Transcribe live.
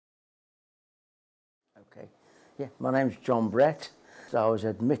Yeah, my name's John Brett. So I was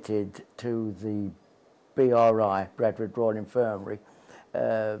admitted to the BRI, Bradford Royal Infirmary,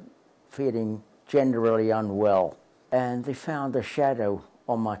 feeling generally unwell. And they found a shadow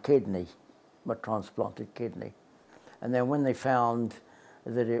on my kidney, my transplanted kidney. And then when they found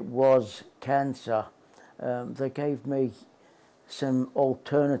that it was cancer, they gave me some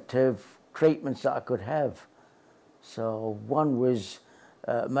alternative treatments that I could have. So one was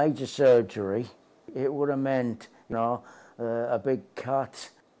major surgery. It would have meant, a big cut,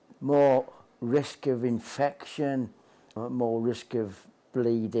 more risk of infection, more risk of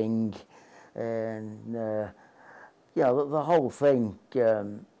bleeding, and the whole thing. I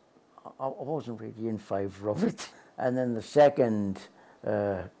wasn't really in favour of it. And then the second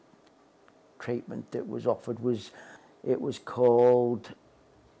treatment that was offered was called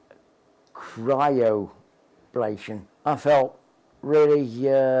Cryoablation. I felt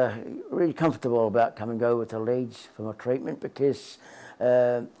really comfortable about coming over to Leeds for my treatment because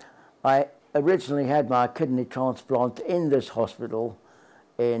I originally had my kidney transplant in this hospital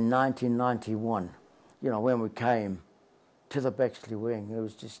in 1991. When we came to the Bexley wing, it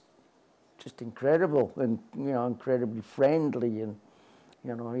was just incredible and incredibly friendly, and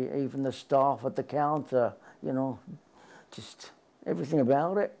even the staff at the counter, just everything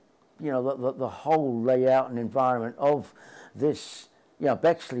about it. The whole layout and environment of this,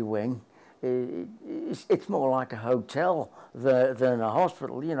 Bexley wing, it's more like a hotel than a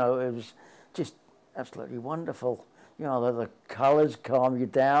hospital. It was just absolutely wonderful. The colours calm you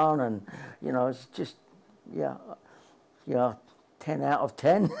down, and it's just 10 out of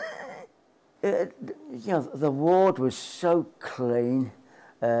 10. The ward was so clean.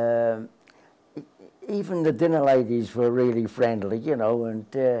 Even the dinner ladies were really friendly, and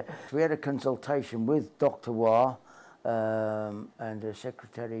we had a consultation with Dr. Wah, and the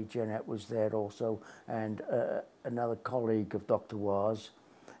secretary, Jeanette, was there also, and another colleague of Dr. Wah's,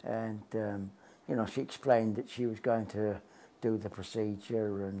 and she explained that she was going to do the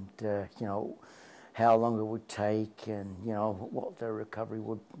procedure, and how long it would take, and what the recovery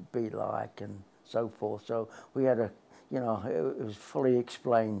would be like, and so forth. So we had it was fully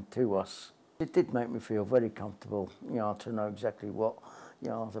explained to us. It did make me feel very comfortable, to know exactly what,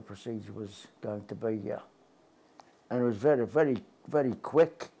 the procedure was going to be, And it was very, very, very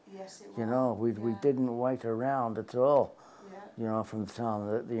quick. Yes, it was. We didn't wait around at all. From the time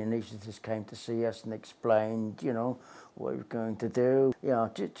that the anaesthetist came to see us and explained, what we were going to do.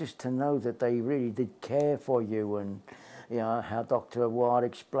 Just to know that they really did care for you, and, how Dr. Ward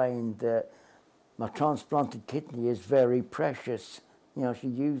explained that my transplanted kidney is very precious. She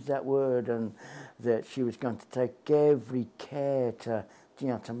used that word, and that she was going to take every care to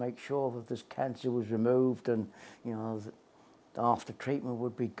make sure that this cancer was removed, and, that after treatment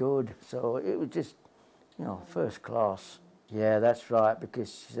would be good. So it was just, first class. Yeah, that's right,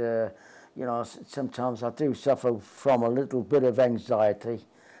 because, sometimes I do suffer from a little bit of anxiety,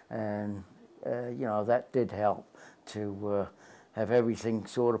 and, that did help to have everything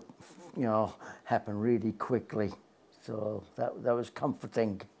sort of, happen really quickly. So that was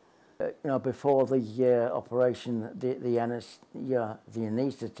comforting. Before the operation, the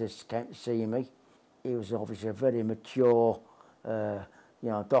anaesthetist came to see me. He was obviously a very mature,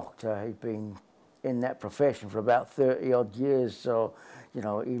 doctor. He'd been in that profession for about 30 odd years, so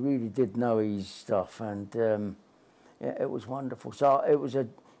he really did know his stuff, and it was wonderful. So it was a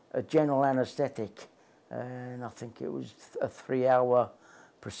general anaesthetic, and I think it was a 3-hour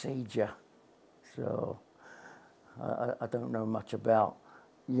procedure. So I don't know much about,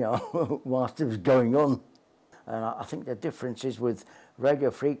 whilst it was going on. And I think the difference is with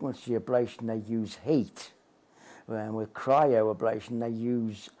radiofrequency ablation, they use heat, and with cryoablation, they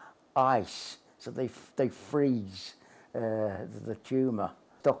use ice. So they freeze the tumour.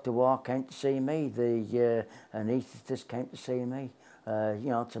 Dr. Wah came to see me, the anaesthetist came to see me,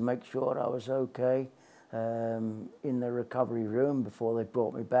 to make sure I was okay in the recovery room before they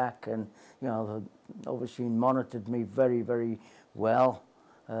brought me back, and they obviously monitored me very, very well.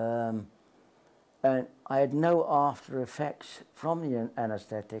 And I had no after effects from the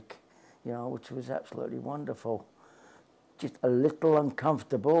anaesthetic, which was absolutely wonderful. Just a little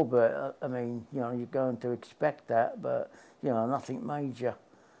uncomfortable, but I mean, you're going to expect that, but nothing major.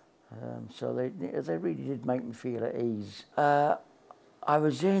 So they really did make me feel at ease. I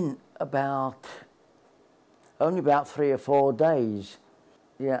was in only about 3 or 4 days.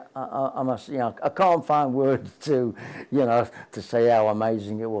 Yeah, I must, I can't find words to, to say how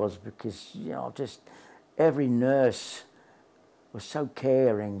amazing it was, because, just every nurse was so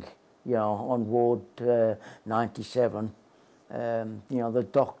caring, on ward 97. The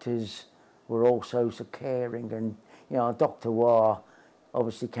doctors were also so caring, and you know, Dr. Wah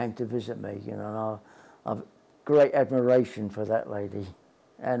obviously came to visit me, you know, and I've great admiration for that lady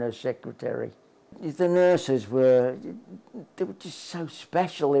and her secretary. The nurses they were just so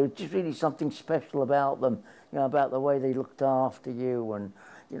special. There was just really something special about them, you know, about the way they looked after you, and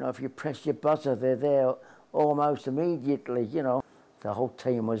you know, if you press your buzzer, they're there almost immediately, you know. The whole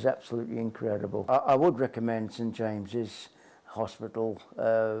team was absolutely incredible. I would recommend St James's Hospital,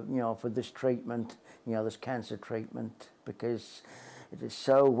 you know, for this treatment, you know, this cancer treatment, because it is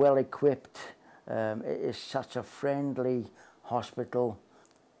so well equipped. It is such a friendly hospital.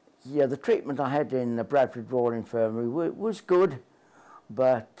 Yeah, the treatment I had in the Bradford Royal Infirmary was good,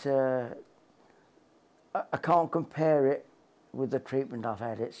 but I can't compare it with the treatment I've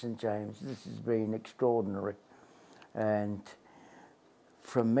had at St James. This has been extraordinary. And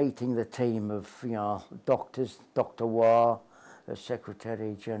from meeting the team of, you know, doctors, Dr. Wah, her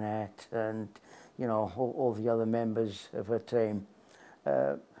secretary Jeanette, and you know, all the other members of her team,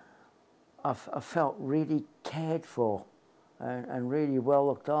 I felt really cared for and really well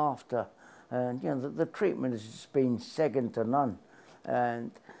looked after. And you know, the treatment has been second to none,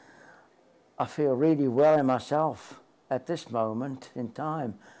 and I feel really well in myself at this moment in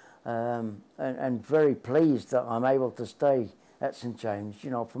time, and very pleased that I'm able to stay at St James, you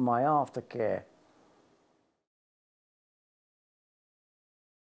know, for my aftercare.